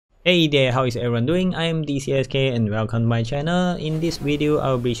Hey there, how is everyone doing? I am DCSK and welcome to my channel. In this video, I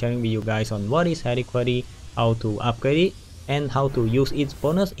will be sharing with you guys on what is Helliquary, how to upgrade it, and how to use its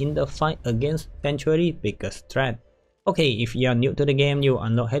bonus in the fight against Sanctuary's biggest threat. Okay, if you are new to the game, you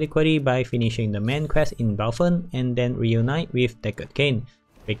unlock Helliquary by finishing the main quest in Balfen and then reunite with Deckard Cain.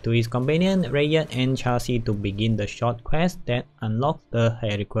 Speak to his companion, Rayet and Chassis to begin the short quest that unlocks the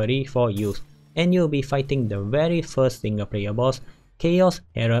Helliquary for use. And you'll be fighting the very first single player boss, Chaos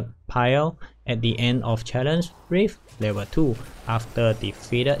Herald Pyle, at the end of Challenge Rift level 2. After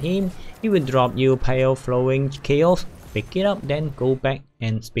defeated him, he will drop you Pale Flowing Chaos, pick it up, then go back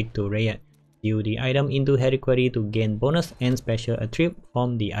and speak to Rayet. Use the item into Helliquary to gain bonus and special attribute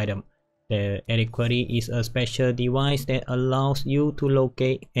from the item. The Helliquary is a special device that allows you to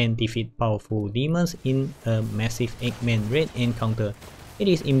locate and defeat powerful demons in a massive 8-man raid encounter. It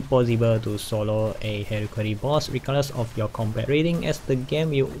is impossible to solo a Helliquary boss regardless of your combat rating, as the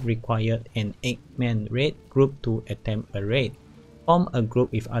game will require an 8-man raid group to attempt a raid. Form a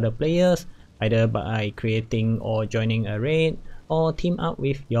group with other players, either by creating or joining a raid, or team up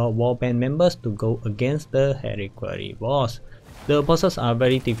with your warband members to go against the Helliquary boss. The bosses are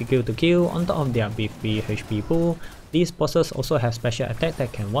very difficult to kill. On top of their beefy HP pool, these bosses also have special attacks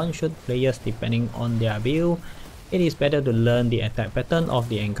that can one-shot players depending on their build. It is better to learn the attack pattern of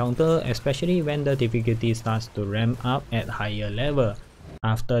the encounter, especially when the difficulty starts to ramp up at higher level.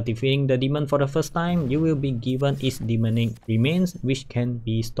 After defeating the demon for the first time, you will be given its demonic remains, which can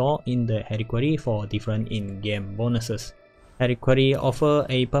be stored in the Helliquary for different in-game bonuses. Helliquary offers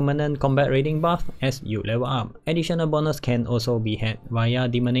a permanent combat rating buff as you level up. Additional bonus can also be had via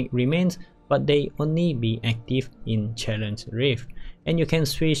demonic remains, but they only be active in Challenge Rift. And you can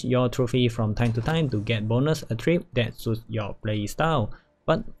switch your trophy from time to time to get bonus attribute that suits your playstyle,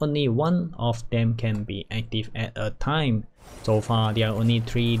 but only one of them can be active at a time. So far, there are only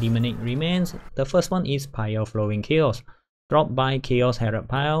 3 demonic remains. The first one is Pyle Flowing Chaos, dropped by Chaos Herald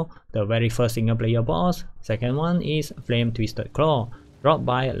Pyle, the very first single player boss. Second one is Flame Twisted Claw, dropped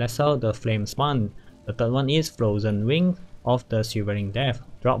by Lassel the Flame Spawn. The third one is Frozen Wings of the Shivering Death,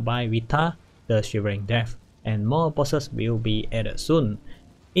 dropped by Vita the Shivering Death. And more bosses will be added soon.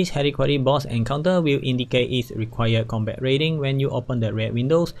 Each Helliquary boss encounter will indicate its required combat rating. When you open the raid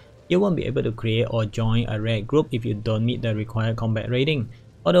windows, you won't be able to create or join a raid group if you don't meet the required combat rating.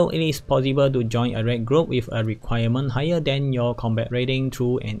 Although it is possible to join a raid group with a requirement higher than your combat rating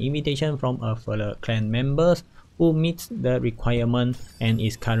through an invitation from a fellow clan members who meets the requirement and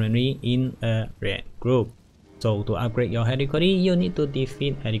is currently in a raid group. So to upgrade your Helliquary, you need to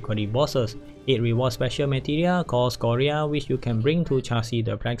defeat Helliquary bosses. It rewards special material called Scoria, which you can bring to Chassis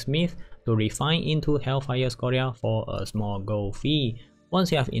the blacksmith to refine into Hellfire Scoria for a small gold fee.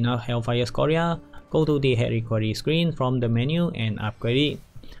 Once you have enough Hellfire Scoria, go to the Helliquary screen from the menu and upgrade it.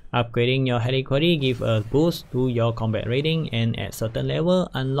 Upgrading your Helliquary gives a boost to your combat rating and at certain level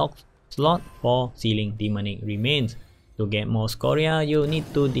unlocks slot for sealing demonic remains. To get more Scoria, you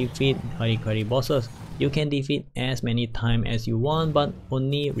need to defeat Helliquary bosses. You can defeat as many times as you want, but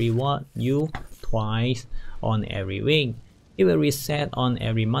only reward you twice on every week. It will reset on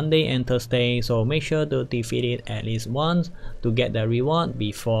every Monday and Thursday, so make sure to defeat it at least once to get the reward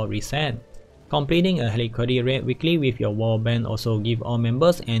before reset. Completing a Helliquary raid weekly with your warband also give all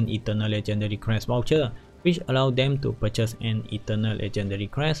members an Eternal Legendary Crest voucher, which allow them to purchase an Eternal Legendary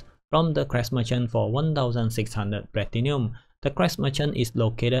Crest from the Crest Merchant for 1600 Platinum. The Crest Merchant is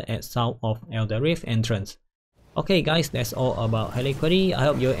located at south of Elder Rift entrance. Okay guys, that's all about Helliquary. I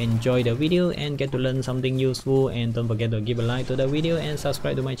hope you enjoyed the video and get to learn something useful, and don't forget to give a like to the video and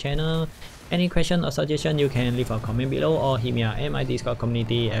subscribe to my channel. Any question or suggestion, you can leave a comment below or hit me up at my Discord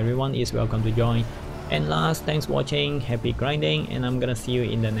community. Everyone is welcome to join. And last, thanks for watching, happy grinding, and I'm gonna see you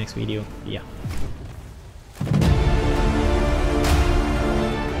in the next video. Yeah.